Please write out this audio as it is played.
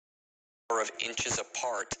of inches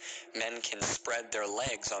apart men can spread their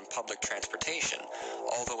legs on public transportation,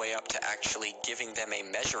 all the way up to actually giving them a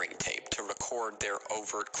measuring tape to record their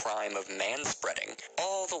overt crime of manspreading,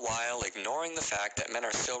 all the while ignoring the fact that men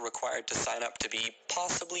are still required to sign up to be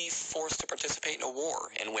possibly forced to participate in a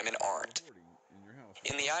war, and women aren't.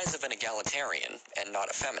 In the eyes of an egalitarian, and not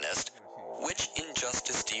a feminist, which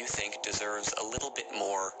injustice do you think deserves a little bit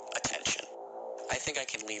more attention? I think I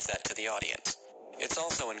can leave that to the audience. It's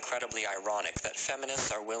also incredibly ironic that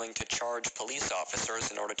feminists are willing to charge police officers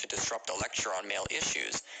in order to disrupt a lecture on male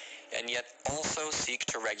issues, and yet also seek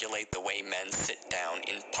to regulate the way men sit down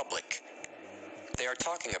in public. They are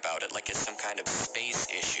talking about it like it's some kind of space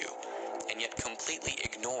issue, and yet completely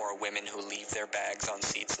ignore women who leave their bags on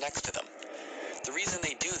seats next to them. The reason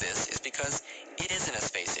they do this is because it isn't a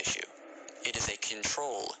space issue. It is a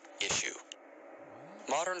control issue.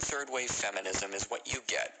 Modern third-wave feminism is what you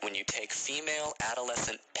get when you take female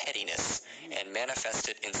adolescent pettiness and manifest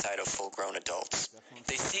it inside of full-grown adults.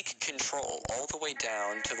 They seek control all the way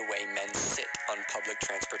down to the way men sit on public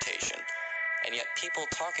transportation. And yet people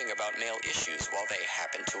talking about male issues while they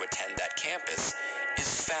happen to attend that campus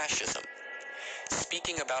is fascism.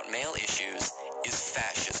 Speaking about male issues is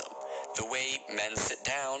fascism. The way men sit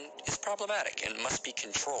down is problematic and must be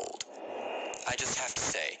controlled. I just have to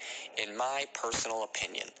say, in my personal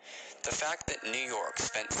opinion, the fact that New York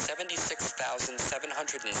spent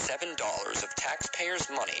 $76,707 of taxpayers'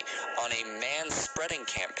 money on a man-spreading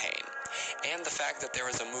campaign, and the fact that there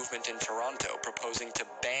is a movement in Toronto proposing to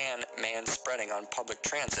ban man-spreading on public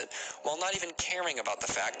transit, while not even caring about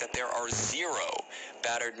the fact that there are 0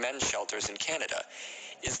 battered men's shelters in Canada,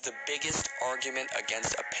 is the biggest argument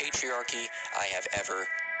against a patriarchy I have ever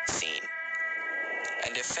seen.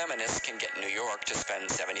 And if feminists can get New York to spend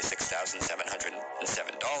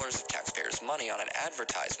 $76,707 of taxpayers' money on an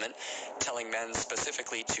advertisement telling men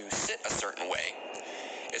specifically to sit a certain way,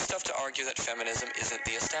 it's tough to argue that feminism isn't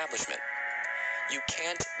the establishment. You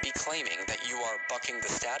can't be claiming that you are bucking the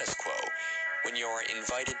status quo when you are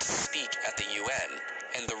invited to speak at the UN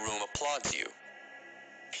and the room applauds you.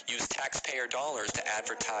 Use taxpayer dollars to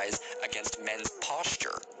advertise against men's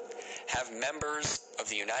posture. Have members of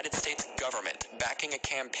the United States government backing a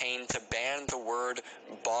campaign to ban the word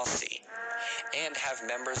bossy, and have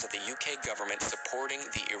members of the UK government supporting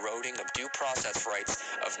the eroding of due process rights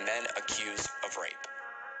of men accused of rape.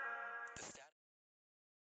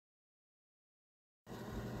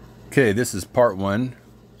 Okay, this is part 1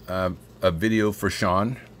 of a video for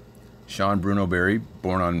Sean Bruno Berry,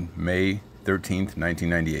 born on May 13th,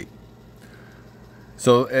 1998.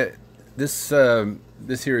 So this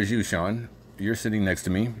here is you, Sean. You're sitting next to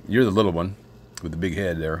me. You're the little one with the big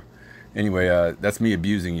head there. Anyway, that's me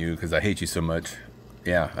abusing you because I hate you so much.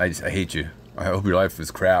 Yeah, I hate you. I hope your life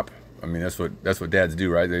is crap. I mean, that's what dads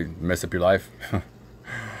do, right? They mess up your life.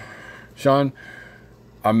 Sean,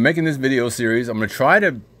 I'm making this video series. I'm gonna try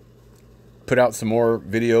to put out some more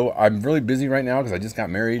video. I'm really busy right now because I just got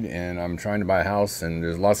married and I'm trying to buy a house and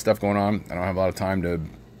there's a lot of stuff going on. I don't have a lot of time to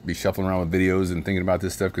be shuffling around with videos and thinking about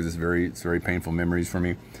this stuff because it's very painful memories for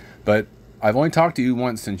me. But I've only talked to you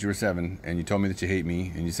once since you were 7, and you told me that you hate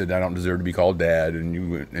me, and you said I don't deserve to be called dad, and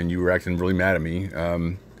you were acting really mad at me.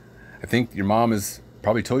 I think your mom has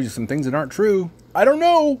probably told you some things that aren't true. I don't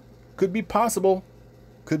know. Could be possible.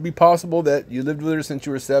 Could be possible that you lived with her since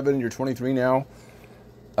you were 7. You're 23 now.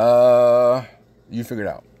 You figure it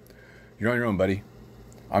out. You're on your own, buddy.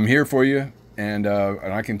 I'm here for you, and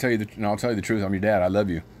I can tell you and I'll tell you the truth. I'm your dad. I love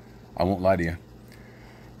you. I won't lie to you.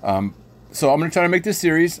 So I'm gonna try to make this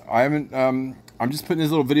series. I'm just putting this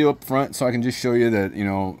little video up front so I can just show you that,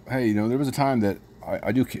 hey, there was a time that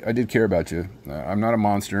I did care about you. I'm not a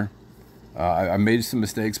monster. I made some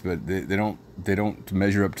mistakes, but they don't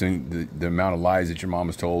measure up to the amount of lies that your mom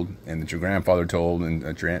was told, and that your grandfather told, and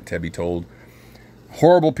that your Aunt Tebby told.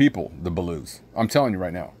 Horrible people, the Baloos. I'm telling you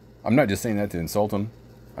right now. I'm not just saying that to insult them.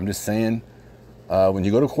 I'm just saying, when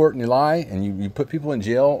you go to court and you lie and you put people in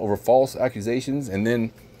jail over false accusations, and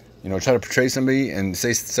then try to portray somebody and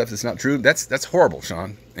say stuff that's not true, that's horrible,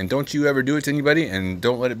 Sean. And don't you ever do it to anybody, and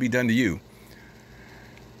don't let it be done to you.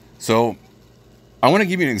 So I want to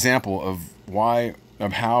give you an example of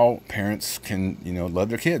how parents can love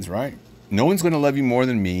their kids, right? No one's going to love you more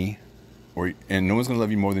than me, and no one's going to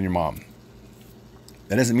love you more than your mom.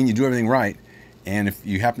 That doesn't mean you do everything right. And if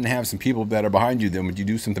you happen to have some people that are behind you, then when you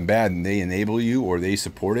do something bad and they enable you or they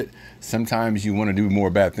support it, sometimes you want to do more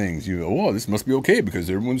bad things. You go, oh, this must be okay because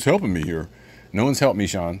everyone's helping me here. No one's helped me,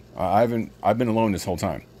 Sean. I've been alone this whole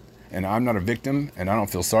time. And I'm not a victim, and I don't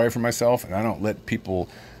feel sorry for myself, and I don't let people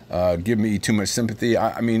give me too much sympathy.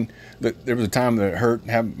 I mean, look, there was a time that it hurt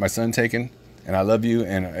to have my son taken. and I love you.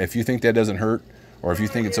 And if you think that doesn't hurt, or if you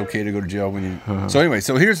think it's okay to go to jail when you... So anyway,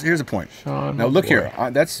 so here's the point. Sean, now look here.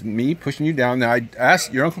 That's me pushing you down. Now I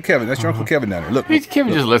asked your Uncle Kevin. That's your Uncle Kevin down there. Look.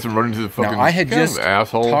 Kevin just lets him run into the fucking... Now I had just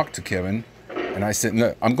asshole. talked to Kevin, and I said,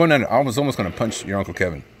 "Look, I'm going down there. I was almost going to punch your Uncle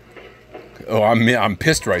Kevin. Oh, I'm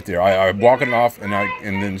pissed right there. I'm walking off, and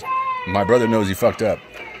then my brother knows he fucked up.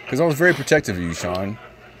 Because I was very protective of you, Sean.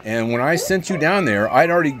 And when I sent you down there, I'd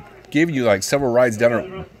already gave you like several rides down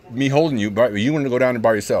there, me holding you, but you wanted to go down there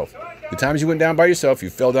by yourself. The times you went down by yourself, you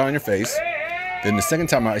fell down on your face. Then the second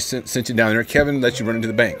time I sent you down there, Kevin let you run into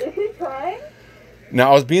the bank.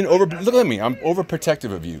 Now I was being look at me, I'm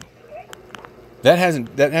overprotective of you. That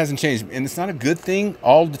hasn't changed. And it's not a good thing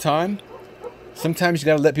all the time. Sometimes you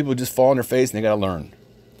gotta let people just fall on their face and they gotta learn.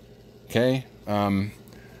 Okay?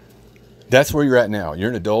 That's where you're at now. You're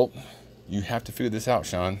an adult. You have to figure this out,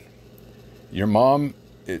 Sean. Your mom,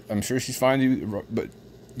 I'm sure she's fine, but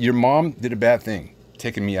your mom did a bad thing,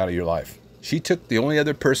 taking me out of your life. She took the only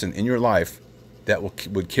other person in your life that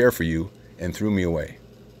would care for you and threw me away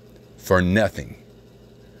for nothing.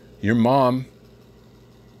 Your mom,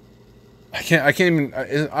 I don't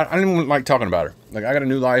even like talking about her. Like, I got a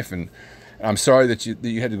new life, and I'm sorry that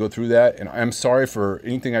you had to go through that, and I'm sorry for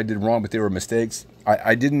anything I did wrong, but they were mistakes.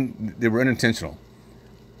 They were unintentional.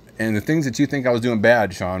 And the things that you think I was doing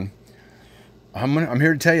bad, Sean, I'm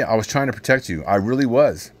here to tell you, I was trying to protect you. I really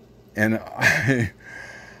was. And I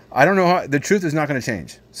don't know how, the truth is not going to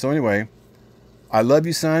change. So anyway, I love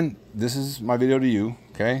you, son. This is my video to you,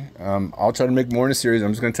 okay? I'll try to make more in a series.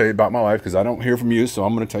 I'm just going to tell you about my life because I don't hear from you, so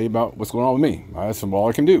I'm going to tell you about what's going on with me. That's all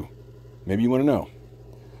I can do. Maybe you want to know.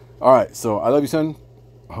 All right, so I love you, son.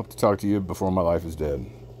 I hope to talk to you before my life is dead.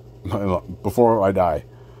 Before I die.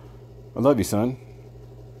 I love you, son.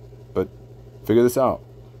 But figure this out,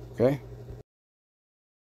 okay?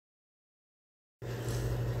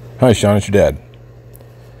 Hi, Sean, it's your dad.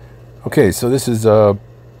 Okay, so this is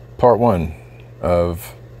part one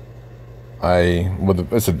of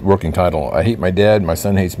it's a working title. I hate my dad, my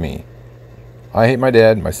son hates me. I hate my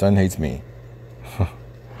dad, my son hates me.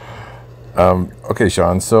 Okay,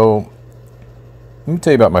 Sean, so let me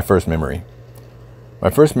tell you about my first memory. My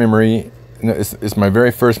first memory is my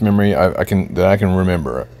very first memory that I can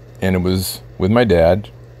remember, and it was with my dad.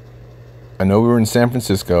 I know we were in San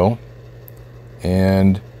Francisco,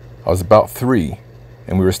 and I was about 3,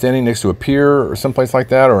 and we were standing next to a pier or someplace like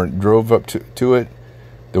that, or drove up to it,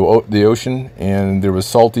 the ocean, and there was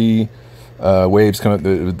salty waves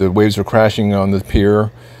coming. The waves were crashing on the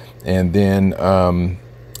pier, and then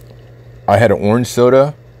I had an orange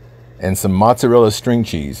soda and some mozzarella string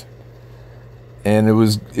cheese, and it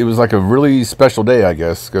was like a really special day, I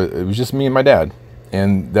guess. 'Cause it was just me and my dad,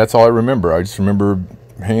 and that's all I remember. I just remember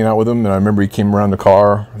hanging out with him, and I remember he came around the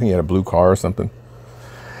car. I think he had a blue car or something.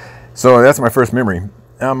 So that's my first memory.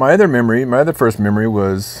 Now my other first memory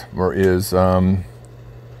is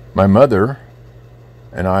my mother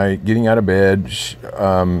and I getting out of bed.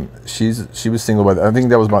 She was single I think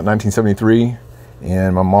that was about 1973,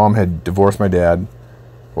 and my mom had divorced my dad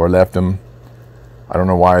or left him. I don't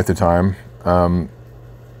know why at the time.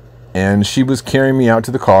 And she was carrying me out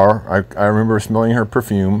to the car. I remember smelling her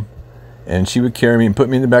perfume, and she would carry me and put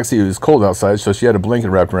me in the back seat. It was cold outside, so she had a blanket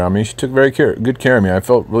wrapped around me. She took good care of me. I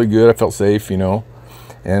felt really good. I felt safe, you know.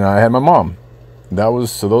 And I had my mom.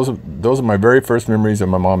 Those are my very first memories of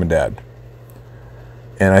my mom and dad.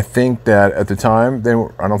 And I think that at the time,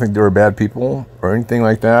 I don't think they were bad people or anything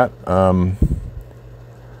like that.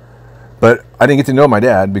 But I didn't get to know my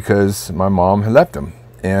dad because my mom had left him.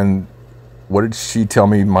 And what did she tell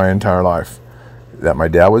me my entire life? That my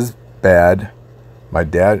dad was bad.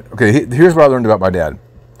 Okay, here's what I learned about my dad.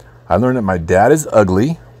 I learned that my dad is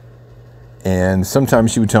ugly, and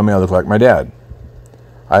sometimes she would tell me I look like my dad.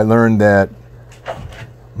 I learned that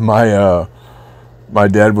my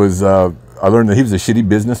dad was, I learned that he was a shitty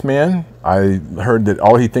businessman. I heard that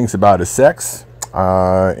all he thinks about is sex,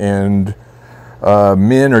 and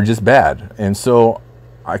men are just bad. And so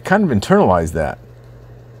I kind of internalized that.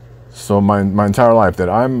 So my entire life, that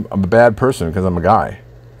I'm a bad person because I'm a guy.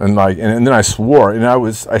 And then I swore, and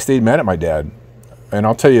I stayed mad at my dad. And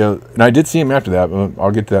I'll tell you, and I did see him after that, but I'll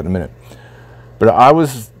get to that in a minute. But I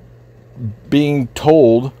was being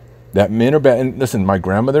told that men are bad. And listen, my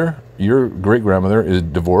grandmother, your great-grandmother, is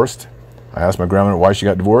divorced. I asked my grandmother why she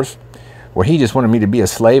got divorced. Well, he just wanted me to be a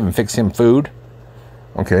slave and fix him food.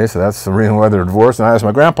 Okay, so that's the reason why they're divorced. And I asked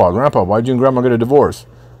my grandpa, why'd you and grandma get a divorce?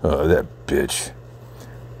 Oh, that bitch.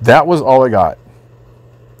 That was all I got.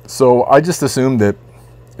 So I just assumed that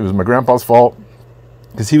it was my grandpa's fault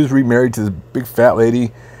because he was remarried to this big fat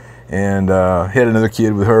lady, and he had another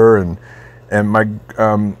kid with her, and my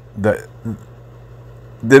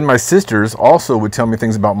then my sisters also would tell me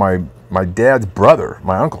things about my dad's brother,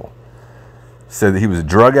 my uncle. Said that he was a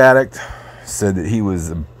drug addict. Said that he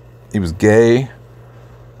was gay.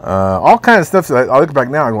 All kinds of stuff. So I look back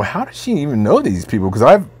now and go, how did she even know these people?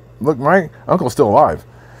 Because my uncle's still alive,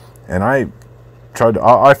 and I found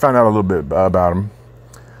out a little bit about him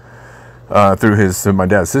through my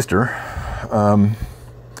dad's sister.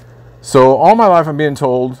 So all my life I'm being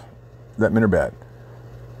told that men are bad.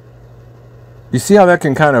 You see how that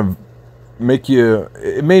can kind of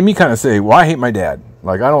it made me kind of say, well, I hate my dad.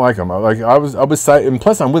 Like, I don't like him. And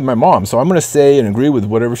plus I'm with my mom, so I'm going to say and agree with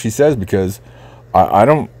whatever she says, because I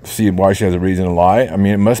don't see why she has a reason to lie. I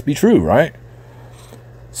mean, it must be true, right?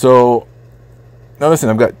 So, now listen,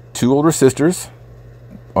 I've got 2 older sisters.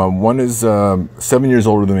 One is 7 years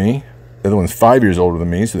older than me. The other one's 5 years older than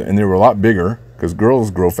me, and they were a lot bigger, because girls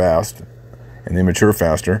grow fast, and they mature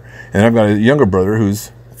faster. And I've got a younger brother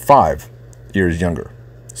who's 5 years younger.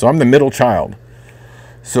 So I'm the middle child.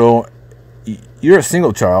 So you're a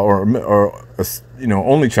single child, or a,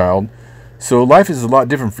 only child. So life is a lot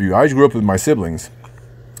different for you. I grew up with my siblings,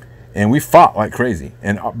 and we fought like crazy.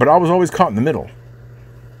 But I was always caught in the middle.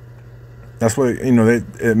 That's why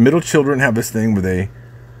middle children have this thing where they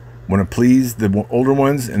want to please the older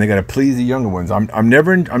ones, and they got to please the younger ones. I'm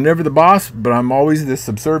never the boss, but I'm always the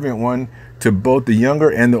subservient one to both the younger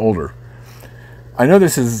and the older. I know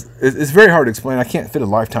it's very hard to explain. I can't fit a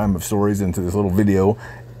lifetime of stories into this little video.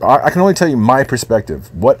 I can only tell you my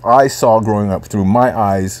perspective, what I saw growing up through my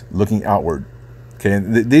eyes looking outward. Okay,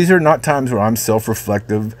 these are not times where I'm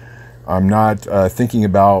self-reflective. I'm not thinking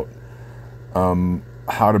about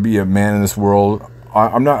how to be a man in this world.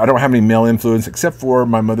 I don't have any male influence, except for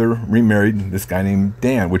my mother remarried this guy named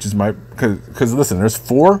Dan, which is because listen, there's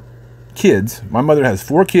 4 kids. My mother has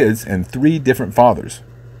 4 kids and 3 different fathers.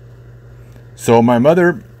 So my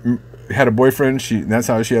mother had a boyfriend. That's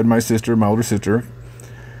how she had my older sister.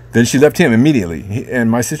 Then she left him immediately,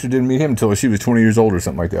 and my sister didn't meet him until she was 20 years old or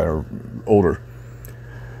something like that, or older.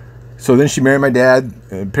 So then she married my dad,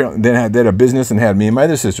 then had a business and had me and my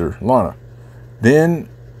other sister, Lana. Then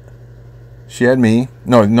she had me.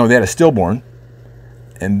 No, they had a stillborn,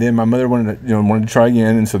 and then my mother wanted to try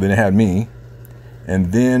again, and so then they had me.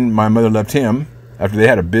 And then my mother left him after they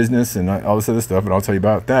had a business and all this other stuff, and I'll tell you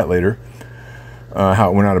about that later, how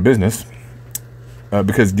it went out of business,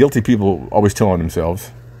 because guilty people always tell on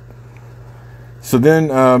themselves. So then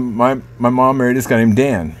my mom married this guy named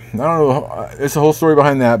Dan. I don't know, it's a whole story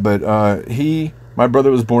behind that, but my brother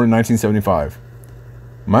was born in 1975.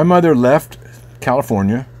 My mother left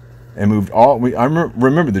California and moved I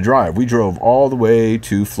remember the drive. We drove all the way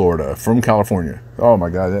to Florida from California. Oh my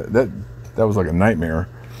God, that was like a nightmare.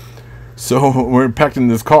 So we're packed in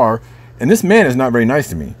this car, and this man is not very nice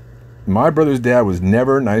to me. My brother's dad was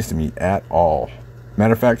never nice to me at all.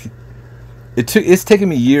 Matter of fact, it's taken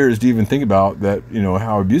me years to even think about that.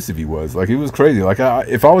 How abusive he was. Like, it was crazy. Like,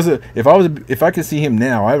 if I could see him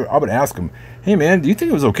now, I would ask him, "Hey man, do you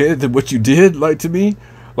think it was okay what you did like to me?"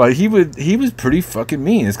 Like, he was pretty fucking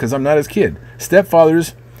mean. It's because I'm not his kid.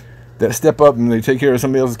 Stepfathers that step up and they take care of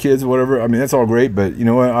somebody else's kids or whatever. I mean, that's all great, but you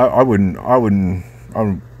know what? I wouldn't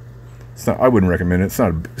recommend it. It's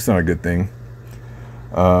not a good thing.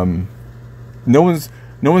 No one's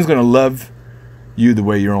gonna love you the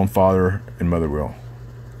way your own father and mother will.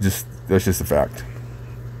 That's just a fact.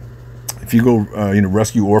 If you go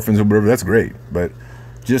rescue orphans or whatever, that's great, but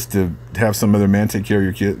just to have some other man take care of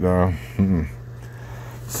your kid,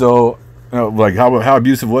 So like, how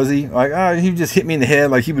abusive was he? Like, he just hit me in the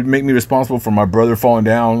head. Like, he would make me responsible for my brother falling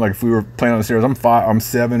down. Like, if we were playing on the stairs, I'm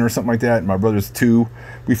 7 or something like that, and my brother's 2.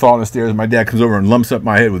 We fall on the stairs, and my dad comes over and lumps up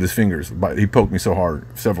my head with his fingers. He poked me so hard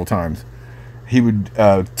several times. He would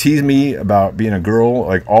tease me about being a girl,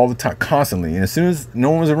 like, all the time, constantly. And as soon as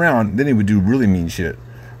no one was around, then he would do really mean shit.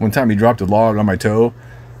 One time he dropped a log on my toe,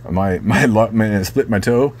 and split my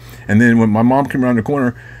toe. And then when my mom came around the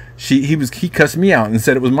corner, he cussed me out and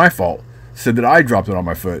said it was my fault. Said that I dropped it on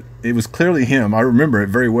my foot. It was clearly him. I remember it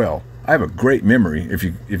very well. I have a great memory. If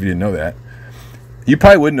you didn't know that, you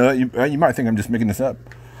probably wouldn't know that. You might think I'm just making this up.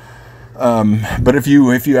 But if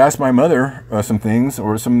you ask my mother some things,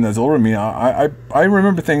 or someone that's older than me, I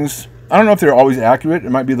remember things. I don't know if they're always accurate. It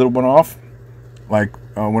might be a little one off. Like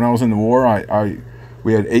when I was in the war,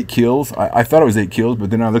 we had 8 kills. I thought it was 8 kills,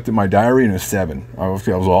 but then I looked at my diary and it was 7. I was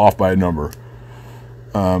off by a number.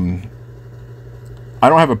 I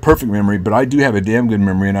don't have a perfect memory, but I do have a damn good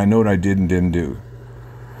memory, and I know what I did and didn't do.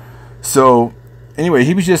 So anyway,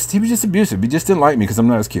 he was just abusive. He just didn't like me because I'm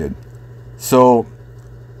not his kid. So,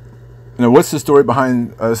 what's the story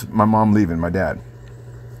behind my mom leaving my dad?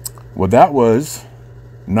 Well, that was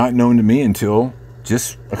not known to me until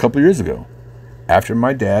just a couple years ago, after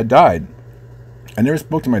my dad died. I never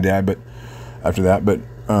spoke to my dad, but after that, but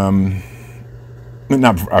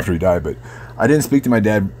not after he died, but I didn't speak to my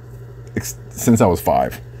dad since I was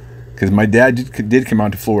 5, because my dad did come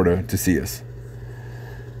out to Florida to see us.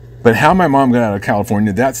 But how my mom got out of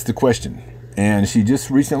California, that's the question. And she just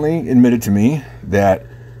recently admitted to me that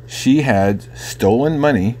she had stolen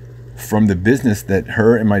money from the business that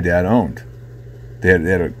her and my dad owned. They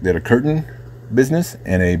had a curtain business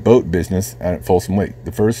and a boat business at Folsom Lake.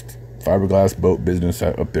 The first fiberglass boat business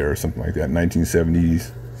up there, or something like that,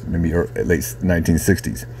 1970s, maybe late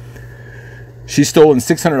 1960s. She's stolen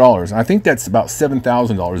 $600. I think that's about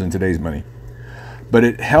 $7,000 in today's money. But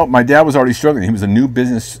it helped. My dad was already struggling. He was a new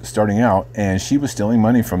business starting out, and she was stealing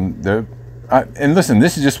money from the... and listen,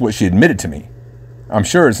 this is just what she admitted to me. I'm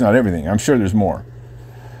sure it's not everything. I'm sure there's more.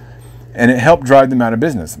 And it helped drive them out of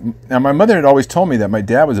business. Now, my mother had always told me that my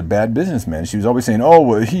dad was a bad businessman. She was always saying, "Oh,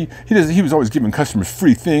 well, he was always giving customers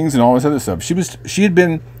free things and all this other stuff." She had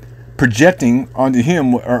been projecting onto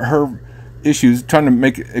him her issues, trying to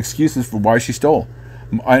make excuses for why she stole.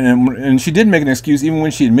 And she did make an excuse even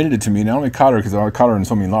when she admitted it to me. And I only caught her because I caught her in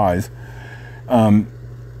so many lies.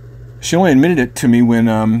 She only admitted it to me when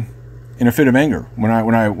in a fit of anger, when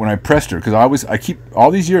I pressed her, because I keep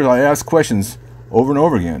all these years I ask questions over and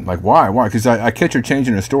over again, like why, because I catch her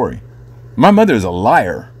changing her story. My mother is a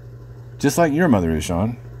liar, just like your mother is,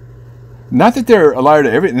 Sean. Not that they're a liar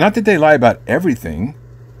to everything. Not that they lie about everything.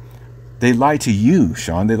 They lie to you,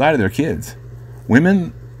 Sean. They lie to their kids.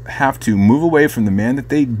 Women have to move away from the man that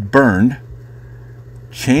they burned,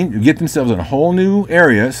 get themselves in a whole new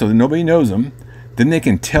area so that nobody knows them. Then they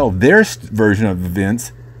can tell their version of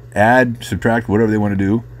events, add, subtract, whatever they want to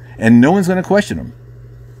do, and no one's going to question them.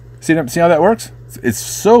 See how that works? It's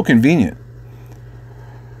so convenient.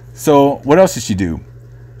 So what else did she do?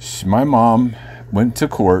 My mom went to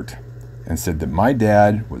court and said that my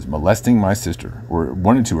dad was molesting my sister, or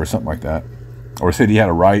wanted to, or something like that, or said he had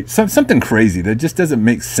a right, something crazy that just doesn't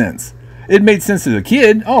make sense. It made sense to the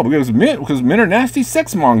kid. Oh, because men are nasty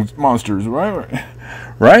sex monsters, right?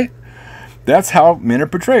 Right? That's how men are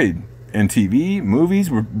portrayed in TV,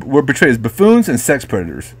 movies. We're portrayed as buffoons and sex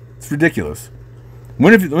predators. It's ridiculous.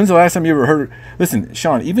 When's the last time you ever heard... Listen,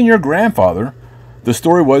 Sean, even your grandfather, the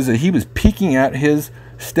story was that he was peeking at his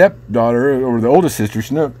stepdaughter, or the oldest sister,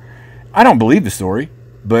 Snook. I don't believe the story,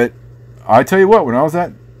 but I tell you what, when I was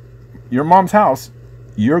at your mom's house,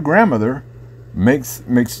 your grandmother makes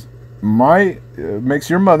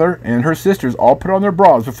your mother and her sisters all put on their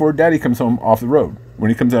bras before Daddy comes home off the road, when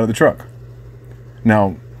he comes out of the truck.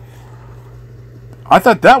 Now, I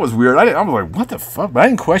thought that was weird. I was like, what the fuck? But I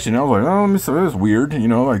didn't question it. I was like, oh, this is weird. You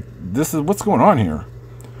know, like, this is what's going on here.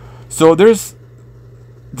 So there's,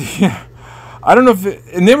 yeah, I don't know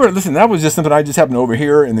if and they were, listen, that was just something I just happened to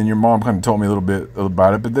overhear, and then your mom kind of told me a little bit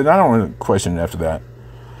about it, but then I don't want to question it after that.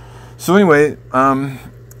 So anyway,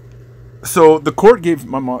 so the court gave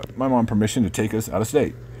my mom permission to take us out of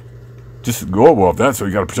state. Just go, oh, well, if that's so,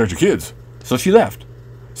 you got to protect your kids. So she left.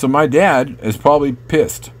 So my dad is probably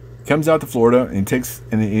pissed. Comes out to Florida and he's.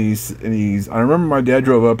 I remember my dad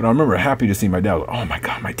drove up, and I remember happy to see my dad. Like, oh my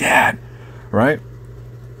God, my dad, right?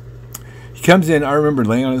 He comes in. I remember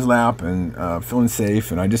laying on his lap and feeling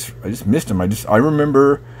safe, and I just missed him. I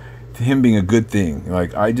remember him being a good thing.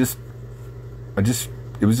 Like it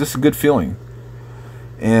was just a good feeling.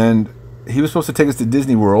 And he was supposed to take us to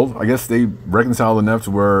Disney World. I guess they reconciled enough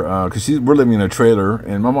to where, because we're living in a trailer,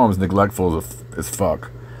 and my mom's neglectful as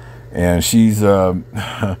fuck. And she's, I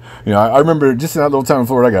remember just in that little town in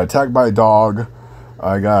Florida, I got attacked by a dog.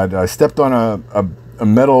 I stepped on a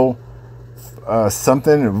metal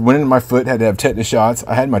something. It went into my foot. Had to have tetanus shots.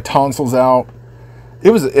 I had my tonsils out.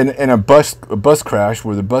 It was in a bus crash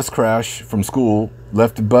where the bus crash from school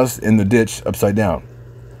left the bus in the ditch upside down.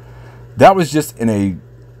 That was just in a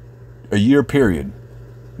year period.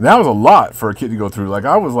 And that was a lot for a kid to go through. Like,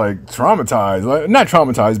 I was like traumatized. Like, not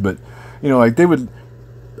traumatized, but like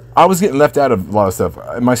I was getting left out of a lot of stuff.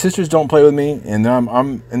 My sisters don't play with me, and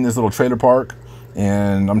I'm in this little trailer park,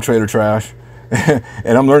 and I'm trailer trash,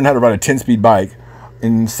 and I'm learning how to ride a 10-speed bike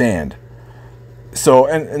in sand. So,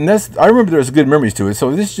 and that's, I remember there's good memories to it.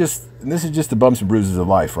 So this is just the bumps and bruises of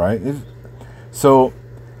life, right? So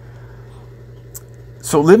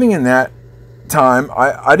living in that time,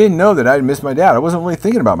 I didn't know that I'd missed my dad. I wasn't really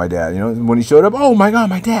thinking about my dad. When he showed up, oh my God,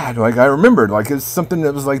 my dad. Like, I remembered, like, it's something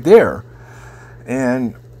that was like there.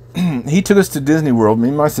 And he took us to Disney World, me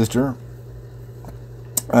and my sister,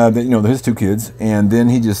 his 2 kids, and then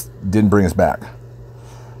he just didn't bring us back.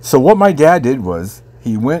 So what my dad did was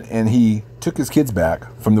he went and he took his kids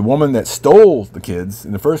back from the woman that stole the kids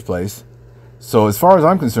in the first place, So as far as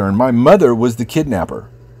I'm concerned, my mother was the kidnapper.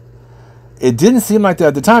 It didn't seem like that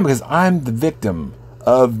at the time because I'm the victim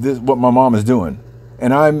of this, what my mom is doing,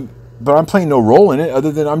 and I'm playing no role in it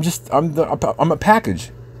other than I'm a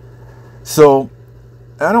package. So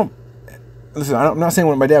I'm not saying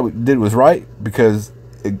what my dad did was right because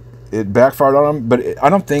it backfired on him, but I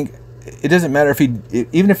don't think it doesn't matter if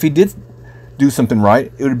even if he did do something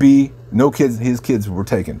right, it would be his kids were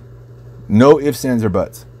taken, no ifs, ands, or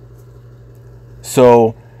buts.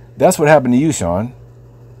 So that's what happened to you, Sean.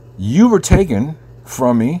 You were taken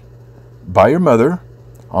from me by your mother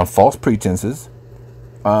on false pretenses.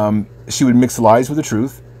 She would mix lies with the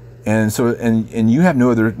truth, and you have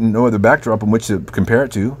no other backdrop in which to compare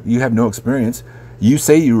it to. You have no experience. You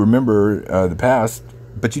say you remember the past,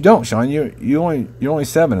 but you don't, Sean. You're only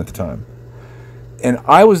 7 at the time, and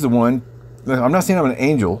I was the one. I'm not saying I'm an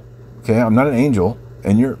angel, okay? I'm not an angel,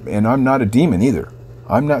 and I'm not a demon either.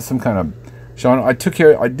 I'm not some kind of Sean. I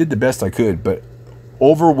did the best I could, but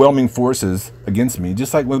overwhelming forces against me,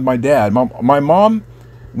 just like with my dad. My mom,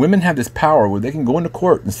 women have this power where they can go into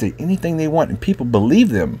court and say anything they want, and people believe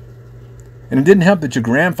them. And it didn't help that your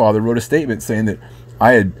grandfather wrote a statement saying that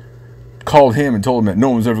I had called him and told him that no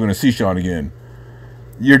one's ever going to see Sean again.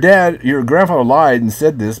 Your grandfather lied and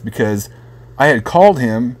said this because I had called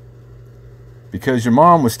him because your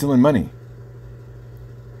mom was stealing money.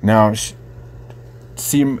 Now,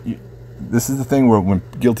 see, this is the thing where when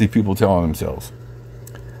guilty people tell on themselves.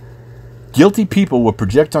 Guilty people will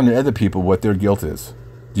project onto other people what their guilt is.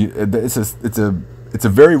 It's a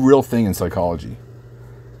very real thing in psychology.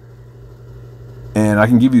 And I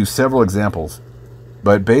can give you several examples.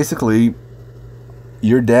 But basically,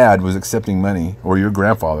 your dad was accepting money, or your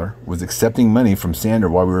grandfather was accepting money from Sandra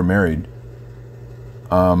while we were married.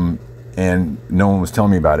 And no one was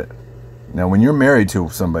telling me about it. Now, when you're married to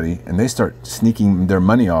somebody and they start sneaking their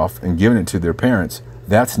money off and giving it to their parents,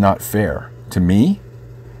 that's not fair. To me,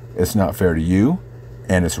 it's not fair to you,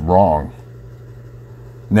 and it's wrong.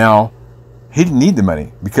 Now, he didn't need the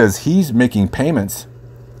money because he's making payments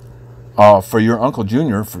for your Uncle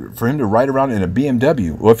Junior for him to ride around in a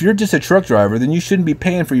BMW. Well, if you're just a truck driver, then you shouldn't be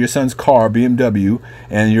paying for your son's car, BMW,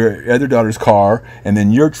 and your other daughter's car, and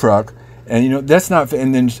then your truck. And that's not.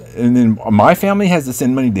 And then my family has to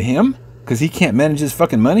send money to him because he can't manage his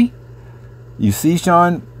fucking money. You see,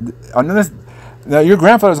 Sean, I know this. Now, your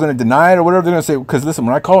grandfather's going to deny it or whatever they're going to say. Because listen,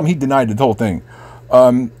 when I called him, he denied the whole thing,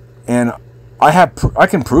 and I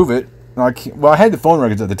can prove it. I had the phone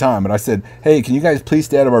records at the time, but I said, "Hey, can you guys please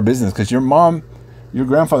stay out of our business?" Because your mom, your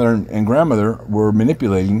grandfather, and grandmother were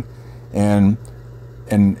manipulating and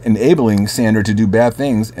enabling Sandra to do bad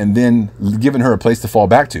things, and then giving her a place to fall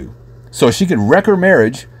back to, so she could wreck her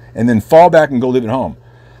marriage and then fall back and go live at home.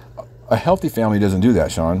 A healthy family doesn't do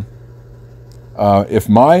that, Sean. If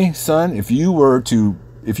my son, if you were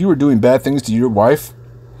doing bad things to your wife,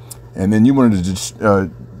 and then you wanted to just,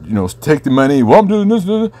 take the money, well, I'm doing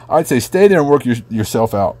this, I'd say stay there and work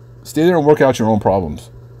yourself out. Stay there and work out your own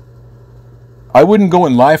problems. I wouldn't go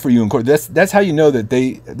and lie for you in court. That's how you know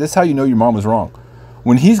that's how you know your mom was wrong.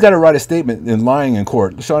 When he's got to write a statement in lying in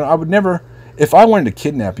court, Sean, I would never, if I wanted to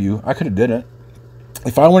kidnap you, I could have did it.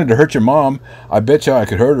 If I wanted to hurt your mom, I bet you I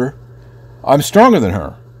could hurt her. I'm stronger than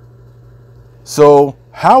her. So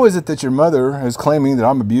how is it that your mother is claiming that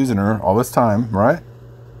I'm abusing her all this time, right?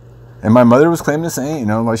 And my mother was claiming the same,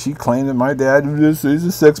 like she claimed that my dad is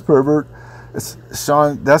a sex pervert.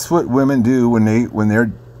 Sean, that's what women do when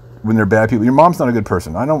they're bad people. Your mom's not a good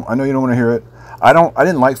person. I know you don't want to hear it. I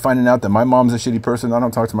didn't like finding out that my mom's a shitty person. I don't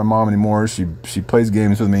talk to my mom anymore. She plays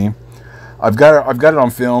games with me. I've got it on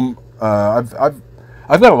film. I've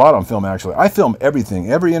got a lot on film, actually. I film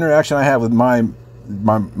everything. Every interaction I have with my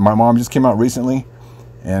mom just came out recently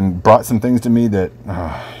and brought some things to me that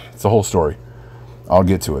it's a whole story. I'll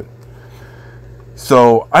get to it.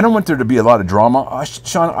 So I don't want there to be a lot of drama.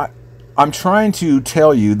 Sean, I'm trying to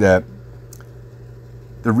tell you that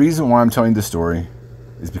the reason why I'm telling this story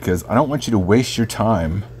is because I don't want you to waste your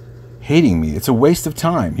time hating me. It's a waste of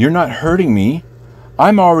time. You're not hurting me.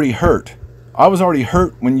 I'm already hurt. I was already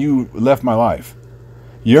hurt when you left my life.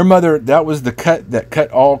 Your mother, that was the cut that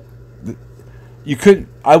cut all.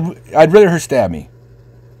 I'd rather her stab me.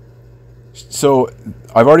 So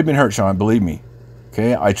I've already been hurt, Sean, believe me.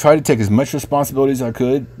 Okay, I tried to take as much responsibility as I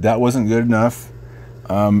could. That wasn't good enough.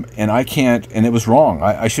 And I can't, and it was wrong.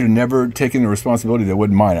 I should have never taken the responsibility that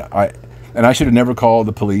wasn't mine. I should have never called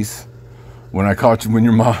the police when I caught you, when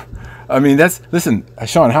your mom. I mean, listen,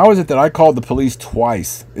 Sean, how is it that I called the police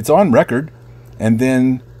twice? It's on record. And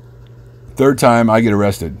then third time I get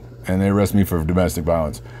arrested and they arrest me for domestic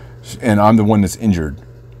violence. And I'm the one that's injured.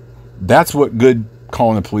 That's what good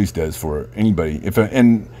calling the police does for anybody.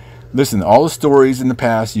 And listen, all the stories in the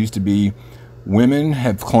past used to be women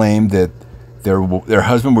have claimed that their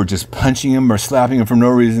husband were just punching him or slapping him for no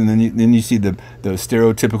reason. Then you see the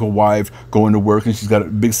stereotypical wife going to work and she's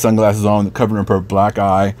got big sunglasses on covering up her black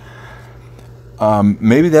eye.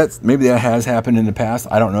 Maybe that has happened in the past.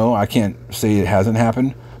 I don't know. I can't say it hasn't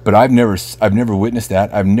happened, but I've never witnessed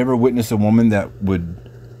that. I've never witnessed a woman that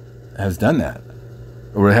has done that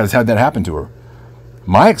or has had that happen to her.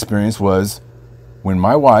 My experience was when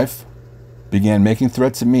my wife began making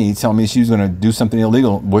threats at me, telling me she was going to do something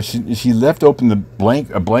illegal. She left open a blank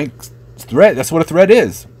threat. That's what a threat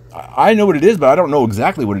is. I know what it is, but I don't know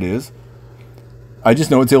exactly what it is. I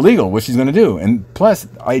just know it's illegal, what she's going to do. And plus,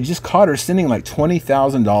 I just caught her sending like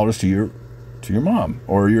 $20,000 to your mom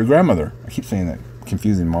or your grandmother. I keep saying that,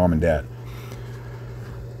 confusing mom and dad.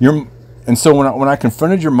 And so when I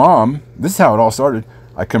confronted your mom, this is how it all started.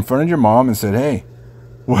 I confronted your mom and said, "Hey,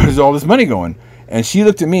 where's all this money going?" And she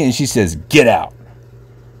looked at me and she says, "Get out."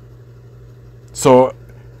 So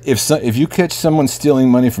if you catch someone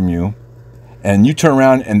stealing money from you and you turn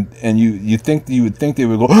around and you would think they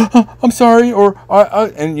would go, "Oh, I'm sorry," or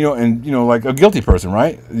and like a guilty person,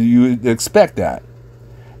 right? You would expect that.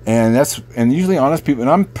 And usually honest people,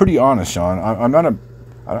 and I'm pretty honest, Sean.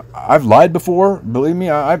 I've lied before, believe me.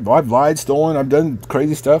 I've lied, stolen, I've done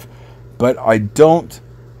crazy stuff, but I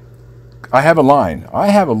have a line. I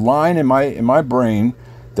have a line in my brain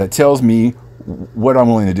that tells me what I'm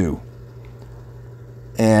willing to do.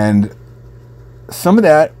 And some of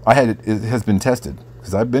that it has been tested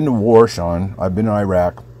because I've been to war, Sean. I've been to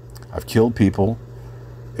Iraq. I've killed people.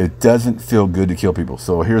 It doesn't feel good to kill people.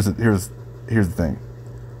 So here's the thing.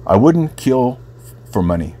 I wouldn't kill for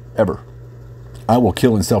money ever. I will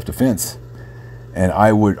kill in self-defense. And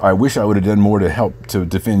I wish I would have done more to help to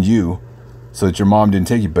defend you so that your mom didn't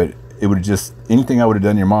take you, but it would have just, anything I would have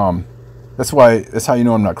done to your mom. That's how you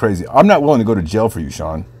know I'm not crazy. I'm not willing to go to jail for you,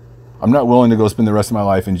 Sean. I'm not willing to go spend the rest of my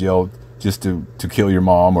life in jail just to kill your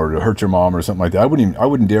mom or to hurt your mom or something like that. I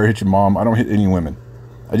wouldn't dare hit your mom. I don't hit any women.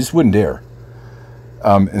 I just wouldn't dare.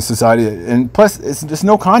 In society, and plus it's just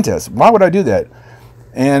no contest. Why would I do that?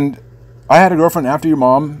 And I had a girlfriend after your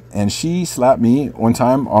mom, and she slapped me one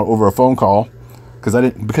time over a phone call because I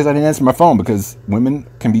didn't answer my phone, because women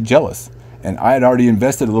can be jealous. And I had already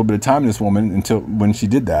invested a little bit of time in this woman until when she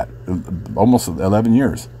did that, almost 11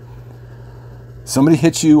 years. Somebody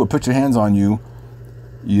hits you or puts your hands on you,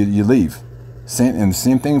 you leave. And the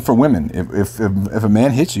same thing for women. If a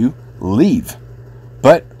man hits you, leave.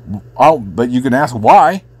 But you can ask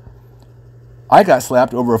why. I got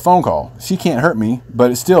slapped over a phone call. She can't hurt me,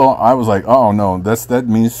 but still, I was like, oh no, that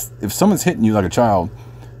means if someone's hitting you like a child,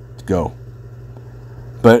 go.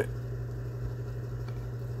 But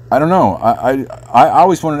I don't know. I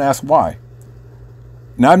always wanted to ask why.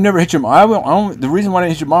 Now, I've never hit your mom. The reason why I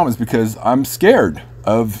didn't hit your mom is because I'm scared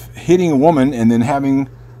of hitting a woman and then having,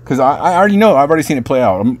 because I already know, I've already seen it play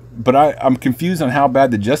out. But I'm confused on how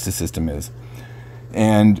bad the justice system is.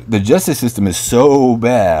 And the justice system is so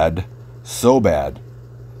bad. Sean,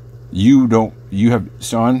 you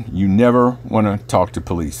never want to talk to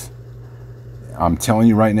police. I'm telling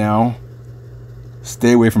you right now,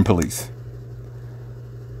 stay away from police.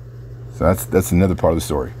 So that's another part of the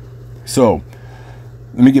story. So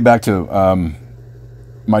let me get back to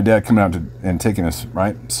my dad coming out and taking us,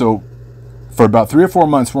 right? So for about 3 or 4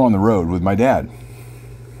 months, we're on the road with my dad.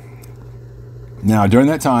 Now, during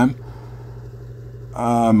that time,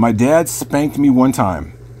 my dad spanked me one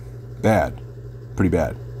time. Bad. Pretty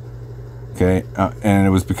bad. Okay? And it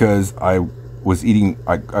was because I was eating,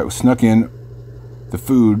 I snuck in the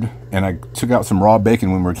food, and I took out some raw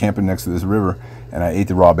bacon when we were camping next to this river, and I ate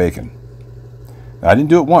the raw bacon. Now, I didn't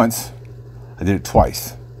do it once. I did it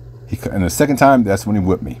twice. And the second time, that's when he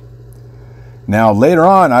whipped me. Now, later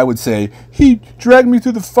on, I would say, he dragged me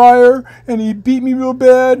through the fire, and he beat me real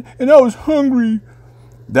bad, and I was hungry.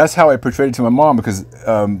 That's how I portrayed it to my mom, because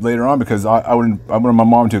later on, because I wanted my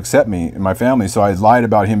mom to accept me and my family, so I lied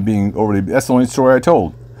about him being overly. That's the only story I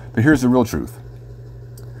told. But here's the real truth.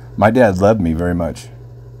 My dad loved me very much,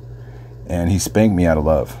 and he spanked me out of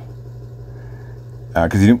love.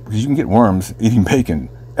 Because you can get worms eating bacon.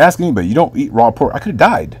 Ask anybody. You don't eat raw pork. I could have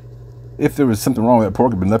died if there was something wrong with that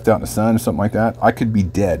pork. Had been left out in the sun or something like that. I could be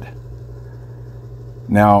dead.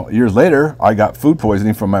 Now, years later, I got food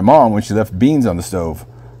poisoning from my mom when she left beans on the stove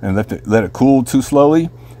and let it cool too slowly,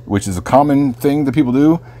 which is a common thing that people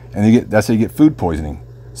do, and that's how you get food poisoning.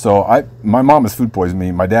 So my mom has food poisoned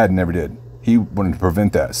me. My dad never did. He wanted to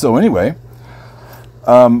prevent that. So anyway,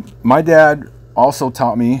 my dad also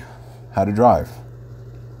taught me how to drive.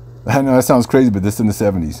 I know that sounds crazy, but this in the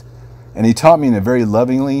 70s. And he taught me in a very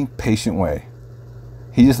lovingly, patient way.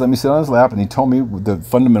 He just let me sit on his lap and he told me the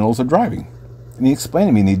fundamentals of driving. And he explained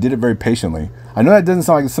to me, and he did it very patiently. I know that doesn't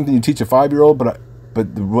sound like something you teach a 5-year-old, but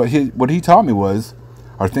what he taught me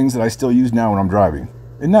are things that I still use now when I'm driving.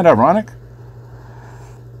 Isn't that ironic?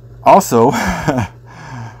 Also,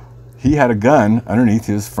 he had a gun underneath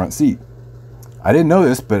his front seat. I didn't know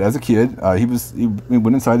this, but as a kid, he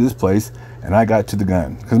went inside this place, and I got to the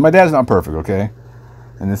gun. Because my dad's not perfect, okay?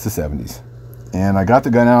 And it's the 70s. And I got the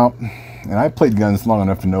gun out, and I played guns long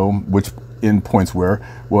enough to know which end points were.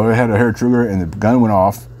 Well, I had a hair trigger, and the gun went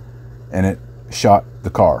off, and it shot the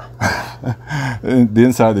car. The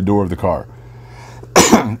inside of the door of the car.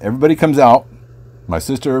 Everybody comes out. My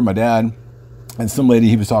sister, my dad, and some lady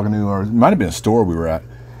he was talking to, or it might have been a store we were at.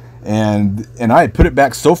 And I had put it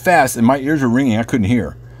back so fast, and my ears were ringing, I couldn't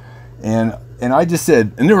hear. And I just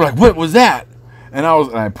said, and they were like, "What was that?" And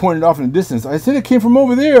I pointed off in the distance. I said, "It came from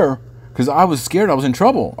over there," because I was scared I was in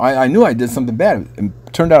trouble. I knew I did something bad. And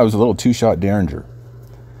it turned out it was a little 2-shot Derringer.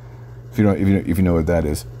 If you know what that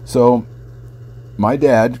is. So my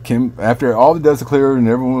dad came after all the dust cleared and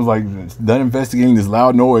everyone was like done investigating this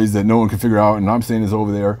loud noise that no one could figure out, and I'm saying it's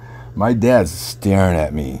over there. My dad's staring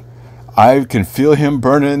at me. I can feel him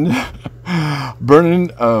burning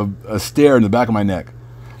a stare in the back of my neck.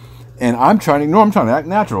 And I'm trying to act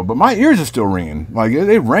natural, but my ears are still ringing. Like,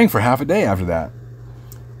 they rang for half a day after that.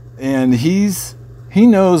 And he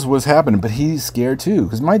knows what's happening, but he's scared too.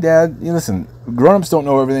 Because my dad, listen, grown-ups don't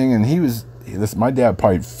know everything, and my dad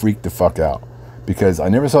probably freaked the fuck out. Because I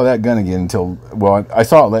never saw that gun again until, well, I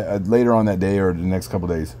saw it later on that day or the next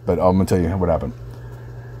couple of days. But I'm going to tell you what happened.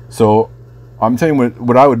 So I'm telling you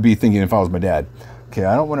what I would be thinking if I was my dad. Okay,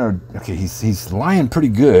 I don't want to. Okay, he's lying pretty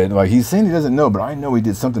good. Like, he's saying he doesn't know, but I know he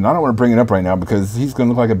did something. I don't want to bring it up right now because he's going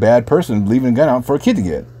to look like a bad person leaving a gun out for a kid to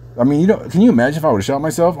get. I mean, can you imagine if I would have shot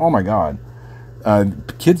myself? Oh my God.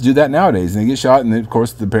 Kids do that nowadays, and they get shot, and then, of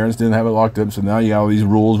course the parents didn't have it locked up. So now you got all these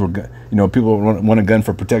rules where people want a gun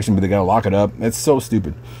for protection, but they got to lock it up. It's so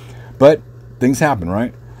stupid. But things happen,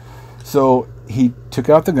 right? So he took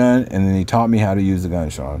out the gun, and then he taught me how to use the gun,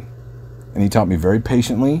 Sean. And he taught me very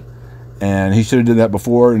patiently, and he should have did that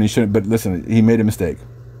before, and he shouldn't. But listen, he made a mistake.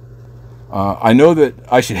 I know that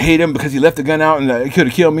I should hate him because he left the gun out and he could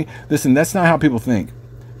have killed me. Listen, that's not how people think.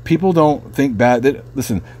 People don't think bad.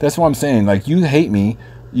 Listen, that's what I'm saying. Like, you hate me.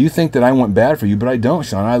 You think that I want bad for you, but I don't,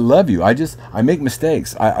 Sean. I love you. I make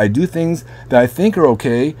mistakes. I do things that I think are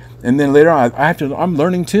okay, and then later on, I'm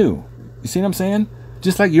learning too. You see what I'm saying?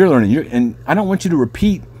 Just like you're learning. And I don't want you to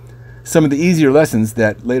repeat some of the easier lessons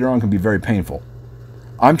that later on can be very painful.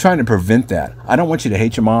 I'm trying to prevent that. I don't want you to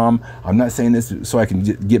hate your mom. I'm not saying this so I can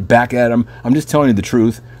get back at him. I'm just telling you the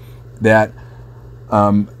truth that,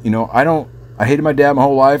 I hated my dad my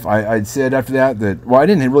whole life. I'd said after that, well, I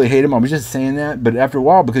didn't really hate him. I was just saying that. But after a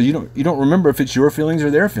while, because you don't remember if it's your feelings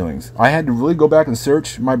or their feelings, I had to really go back and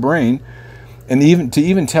search my brain. And even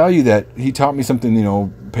tell you that he taught me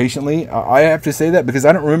something, patiently, I have to say that because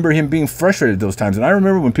I don't remember him being frustrated those times. And I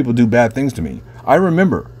remember when people do bad things to me. I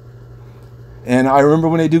remember. And I remember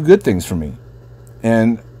when they do good things for me.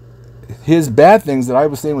 And his bad things that I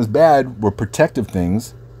was saying was bad were protective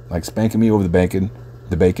things, like spanking me over the bacon.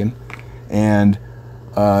 And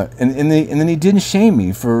then he didn't shame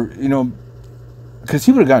me for, because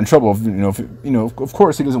he would have gotten in trouble if, of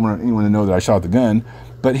course he doesn't want anyone to know that I shot the gun.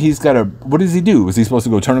 But what does he do? Was he supposed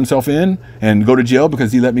to go turn himself in and go to jail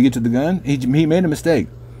because he let me get to the gun? He made a mistake.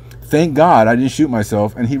 Thank God I didn't shoot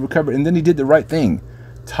myself, and he recovered. And then he did the right thing.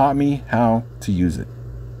 Taught me how to use it.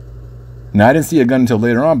 Now, I didn't see a gun until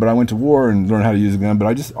later on, but I went to war and learned how to use a gun. But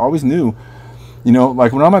I just always knew,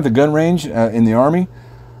 like when I'm at the gun range in the Army,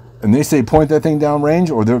 and they say point that thing down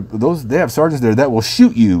range, or they have sergeants there that will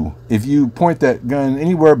shoot you if you point that gun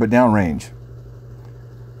anywhere but down range.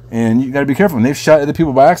 And you got to be careful. And they've shot other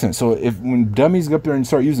people by accident. So when dummies go up there and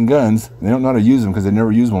start using guns, they don't know how to use them because they've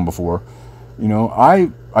never used one before.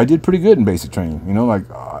 I did pretty good in basic training.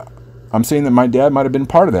 I'm saying that my dad might have been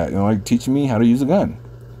part of that. Like teaching me how to use a gun.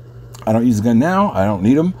 I don't use a gun now. I don't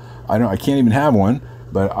need them. I can't even have one.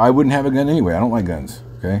 But I wouldn't have a gun anyway. I don't like guns.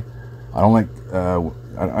 Okay. I don't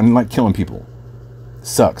like killing people. It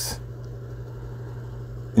sucks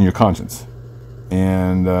in your conscience.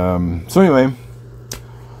 And so anyway,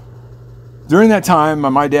 during that time,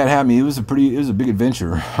 my dad had me. It was a big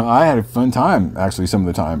adventure. I had a fun time, actually, some of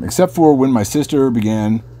the time, except for when my sister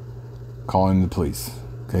began calling the police.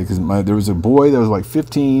 Okay, because there was a boy that was like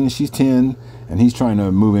 15, she's 10, and he's trying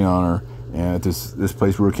to move in on her. And at this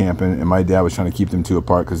place we were camping, and my dad was trying to keep them two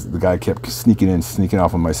apart because the guy kept sneaking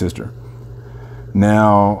off with my sister.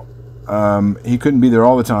 Now, he couldn't be there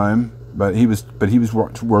all the time, but he was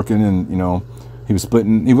working, and you know, he was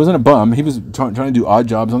splitting. He wasn't a bum. He was trying to do odd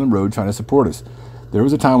jobs on the road, trying to support us. There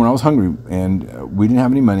was a time when I was hungry and we didn't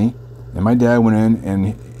have any money, and my dad went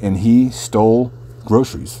in and he stole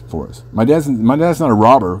groceries for us. My dad's not a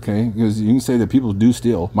robber, okay? Because you can say that people do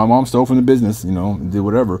steal. My mom stole from the business, you know, did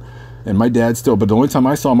whatever, and my dad stole. But the only time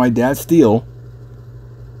I saw my dad steal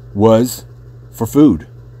was for food.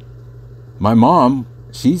 My mom,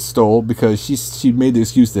 she stole because she made the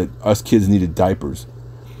excuse that us kids needed diapers.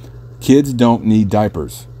 Kids don't need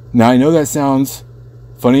diapers. Now I know that sounds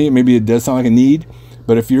funny. Maybe it does sound like a need,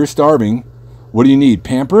 but if you're starving, what do you need?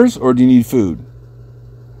 Pampers, or do you need food?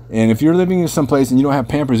 And if you're living in some place and you don't have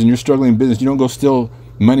Pampers and you're struggling in business, you don't go steal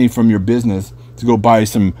money from your business to go buy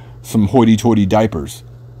some hoity-toity diapers.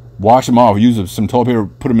 Wash them off, use some toilet paper,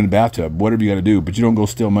 put them in the bathtub, whatever you got to do, but you don't go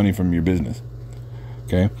steal money from your business.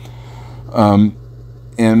 Okay?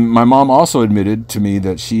 And my mom also admitted to me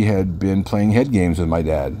that she had been playing head games with my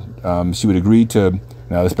dad. She would agree to,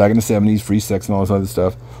 now this back in the 70s, free sex and all this other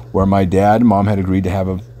stuff, where my dad and mom had agreed to have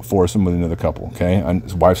a foursome with another couple, okay? And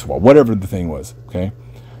his wife's swap, whatever the thing was, okay?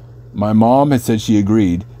 My mom had said she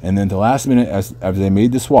agreed, and then the last minute, as they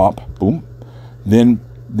made the swap, boom, then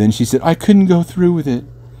she said, I couldn't go through with it.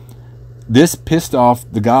 This pissed off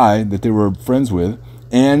the guy that they were friends with,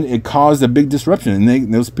 and it caused a big disruption,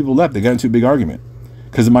 and those people left. They got into a big argument.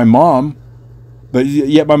 Because of my mom, but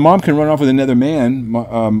yet my mom can run off with another man,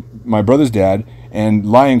 my brother's dad, and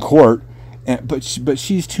lie in court, but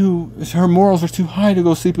she's too, her morals are too high to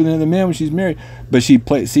go sleep with another man when she's married. But she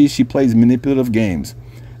plays manipulative games.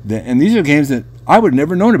 And these are games that I would have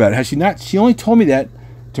never known about. Had she not, she only told me that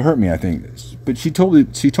to hurt me, I think. But she told me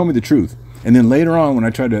the truth. And then later on, when I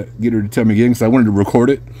tried to get her to tell me again, because I wanted to record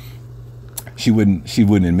it, she wouldn't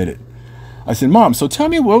admit it. I said, Mom, so tell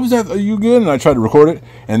me, what was that? Are you good? And I tried to record it,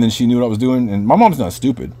 and then she knew what I was doing. And my mom's not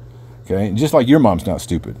stupid, okay? Just like your mom's not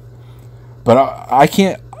stupid. But I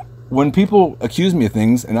can't, when people accuse me of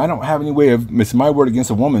things, and I don't have any way of, it's my word against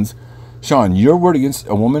a woman's, Sean, your word against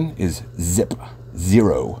a woman is zip.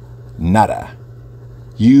 Zero. Nada.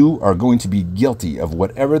 You are going to be guilty of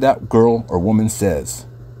whatever that girl or woman says.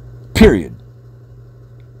 Period.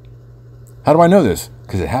 How do I know this?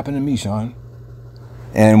 Because it happened to me, Sean.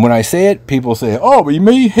 And when I say it, people say, oh, but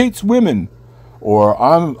he hates women. Or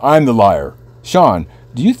I'm the liar. Sean,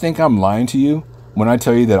 do you think I'm lying to you when I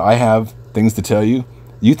tell you that I have things to tell you?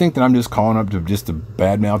 You think that I'm just calling up to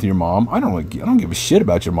badmouth your mom? I don't give a shit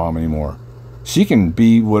about your mom anymore. She can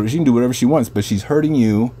do whatever she wants, but she's hurting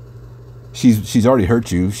you. She's already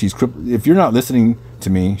hurt you. If you're not listening to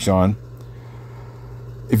me, Sean,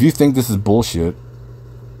 if you think this is bullshit,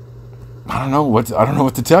 I don't know what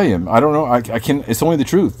to tell you. I don't know. It's only the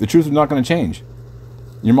truth. The truth is not going to change.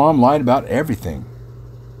 Your mom lied about everything.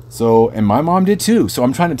 So, and my mom did too. So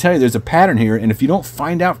I'm trying to tell you, there's a pattern here. And if you don't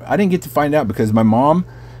find out, I didn't get to find out because my mom,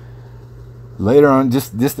 later on,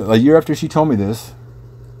 just a year after she told me this,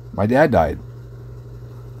 my dad died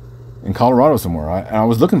in Colorado somewhere. I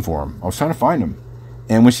was looking for him. I was trying to find him.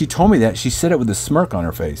 And when she told me that, she said it with a smirk on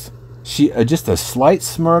her face. She just a slight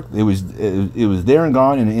smirk. It was there and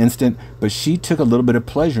gone in an instant. But she took a little bit of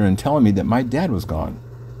pleasure in telling me that my dad was gone.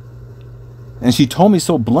 And she told me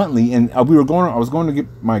so bluntly. And I was going to get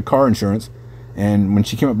my car insurance. And when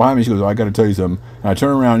she came up behind me, she goes, oh, I got to tell you something. And I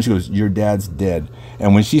turned around and she goes, your dad's dead.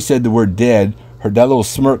 And when she said the word dead, that little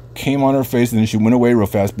smirk came on her face, and then she went away real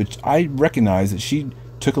fast. But I recognized that she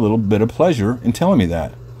took a little bit of pleasure in telling me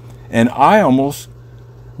that. And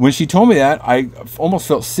when she told me that, I almost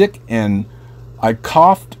felt sick, and I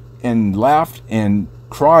coughed and laughed and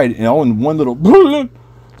cried, and all in one little,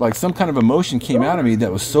 like some kind of emotion came out of me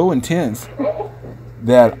that was so intense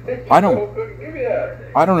that I don't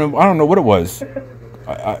know what it was.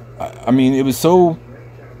 I mean, it was so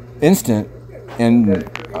instant, and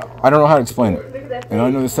I don't know how to explain it. And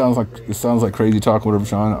I know this sounds like crazy talk, whatever,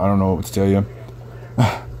 Sean. I don't know what to tell you.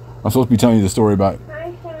 I'm supposed to be telling you the story about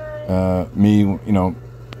me, you know,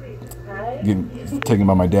 getting taken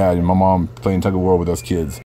by my dad and my mom playing tug of war with us kids.